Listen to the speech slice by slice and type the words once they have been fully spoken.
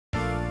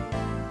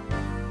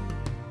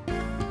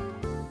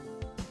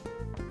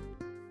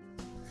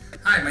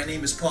Hi, my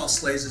name is Paul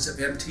Slazes of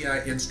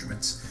MTI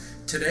Instruments.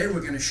 Today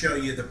we're going to show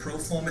you the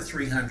Proforma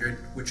 300,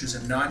 which is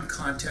a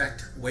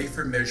non-contact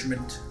wafer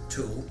measurement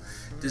tool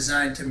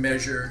designed to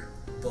measure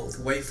both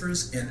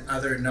wafers and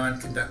other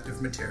non-conductive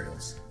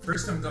materials.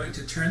 First, I'm going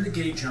to turn the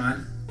gauge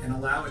on and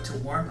allow it to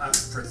warm up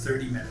for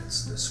 30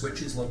 minutes. The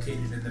switch is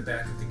located in the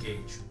back of the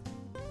gauge.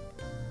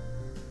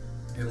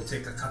 It'll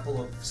take a couple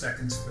of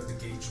seconds for the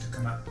gauge to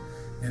come up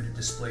and a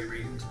display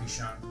reading to be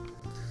shown.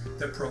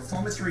 The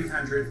Proforma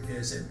 300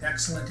 is an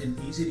excellent and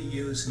easy to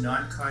use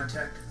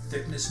non-contact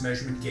thickness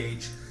measurement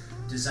gauge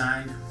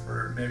designed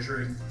for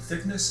measuring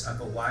thickness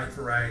of a wide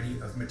variety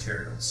of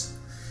materials.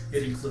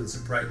 It includes a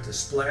bright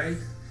display,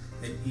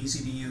 an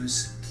easy to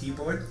use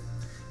keyboard,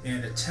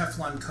 and a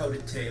Teflon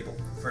coated table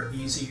for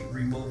easy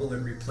removal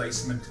and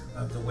replacement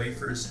of the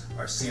wafers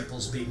or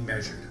samples being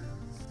measured.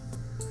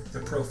 The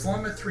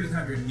Proforma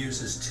 300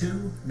 uses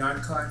two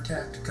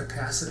non-contact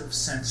capacitive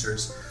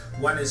sensors.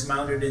 One is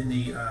mounted in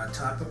the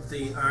top of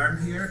the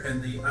arm here,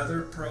 and the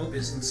other probe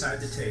is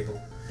inside the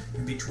table.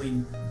 In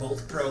between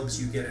both probes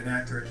you get an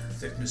accurate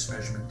thickness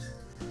measurement.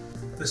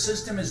 The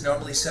system is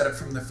normally set up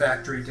from the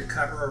factory to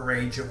cover a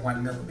range of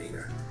 1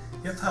 millimeter.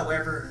 If,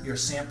 however, your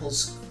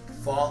samples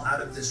fall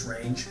out of this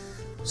range,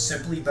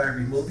 simply by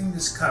removing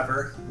this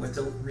cover with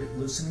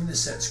loosening the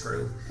set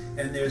screw,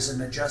 and there's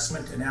an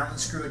adjustment, an Allen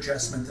screw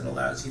adjustment that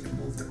allows you to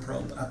move the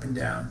probe up and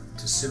down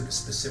to suit a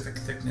specific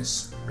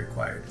thickness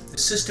required. The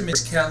system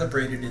is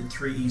calibrated in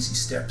 3 easy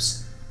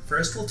steps.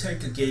 First, we'll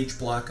take a gauge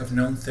block of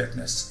known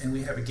thickness, and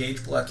we have a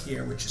gauge block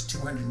here which is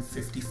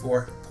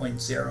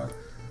 254.0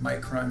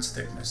 microns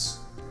thickness.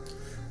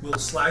 We'll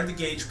slide the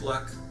gauge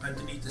block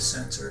underneath the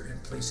sensor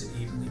and place it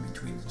evenly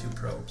between the two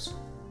probes.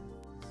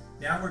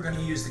 Now we're going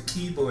to use the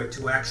keyboard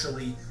to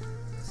actually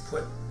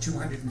put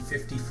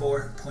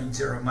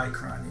 254.0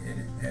 micron in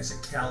it as a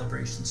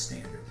calibration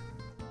standard.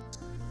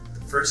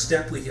 The first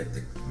step, we hit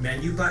the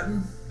menu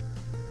button,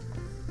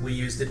 we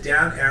use the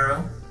down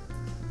arrow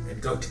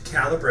and go to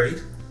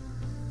calibrate.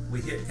 We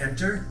hit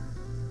enter,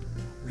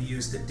 we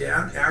use the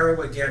down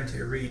arrow again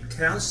to read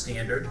cal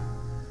standard,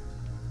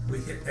 we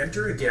hit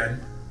enter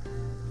again.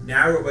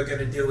 Now what we're going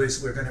to do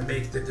is we're going to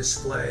make the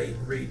display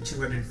read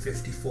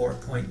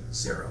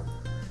 254.0.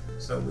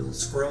 So we'll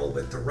scroll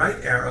with the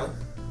right arrow.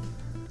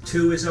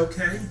 2 is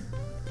okay.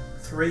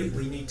 3,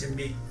 we need to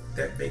make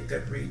that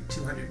read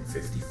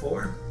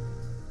 254.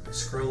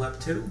 Scroll up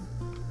 2.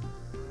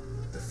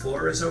 The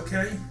 4 is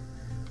okay.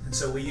 And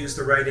so we use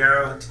the right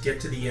arrow to get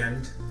to the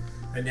end.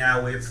 And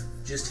now we've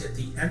just hit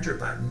the enter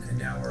button, and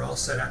now we're all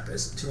set up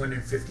as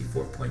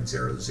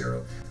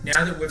 254.00.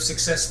 Now that we've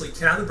successfully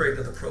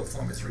calibrated the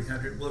Proforma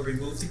 300, we'll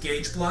remove the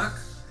gauge block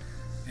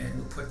and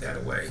we'll put that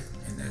away,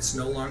 and that's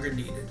no longer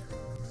needed.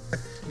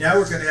 Now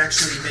we're going to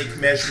actually make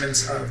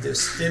measurements of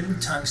this thin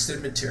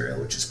tungsten material,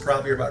 which is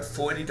probably about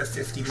 40 to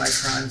 50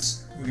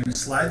 microns. We're going to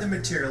slide the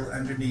material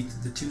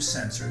underneath the two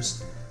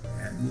sensors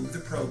and move the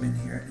probe in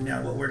here. And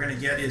now what we're going to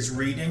get is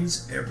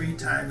readings every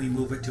time we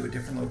move it to a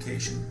different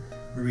location.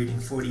 We're reading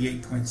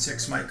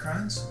 48.6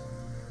 microns.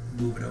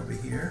 Move it over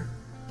here.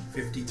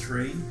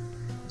 53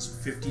 is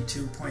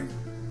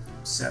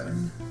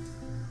 52.7,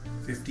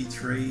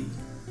 53.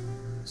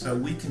 So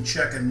we can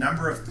check a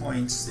number of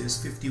points. There's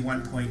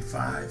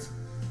 51.5.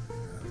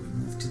 We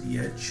move to the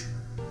edge,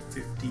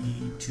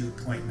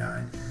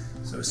 52.9.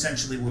 So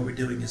essentially what we're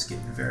doing is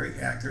getting very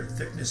accurate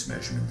thickness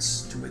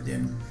measurements to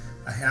within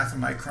a half a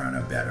micron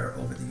or better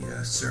over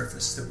the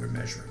surface that we're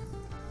measuring.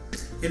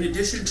 In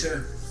addition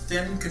to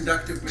thin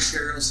conductive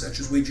materials such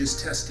as we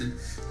just tested,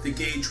 the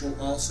gauge will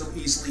also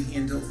easily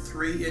handle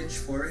 3-inch,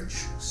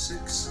 4-inch,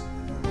 6, or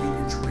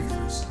 8-inch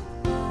wafers.